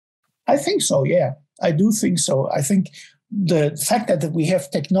I think so, yeah. I do think so. I think the fact that we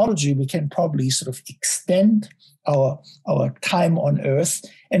have technology, we can probably sort of extend our time on Earth.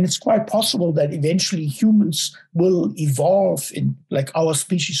 And it's quite possible that eventually humans will evolve in, like our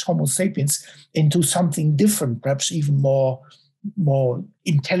species, Homo sapiens, into something different, perhaps even more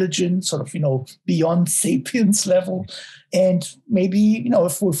intelligent, sort of, beyond sapiens level. And maybe,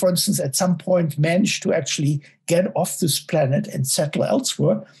 if we, for instance, at some point manage to actually get off this planet and settle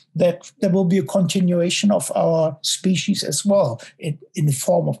elsewhere, that there will be a continuation of our species as well, in the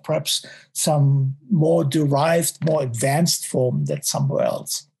form of perhaps some more derived, more advanced form that's somewhere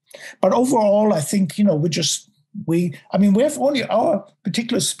else. But overall, I think, we have only, our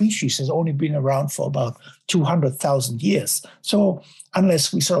particular species has only been around for about 200,000 years. So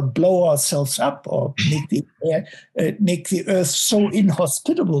unless we sort of blow ourselves up or make the Earth so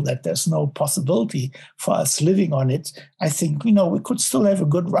inhospitable that there's no possibility for us living on it, I think, we could still have a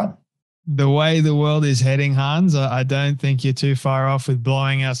good run. The way the world is heading, Hans, I don't think you're too far off with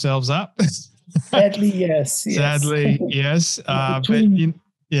blowing ourselves up. Sadly, yes. Sadly, yes.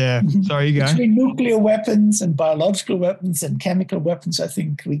 Yeah, sorry, you go. Between nuclear weapons and biological weapons and chemical weapons, I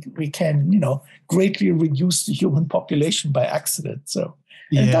think we can, greatly reduce the human population by accident. So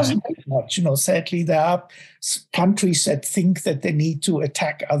and it doesn't take much. Sadly, there are countries that think that they need to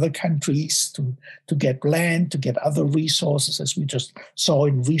attack other countries to get land, to get other resources, as we just saw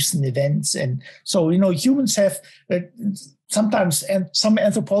in recent events. And so, humans have sometimes, and some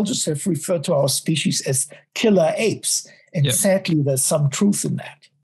anthropologists have referred to our species as killer apes. And sadly, there's some truth in that.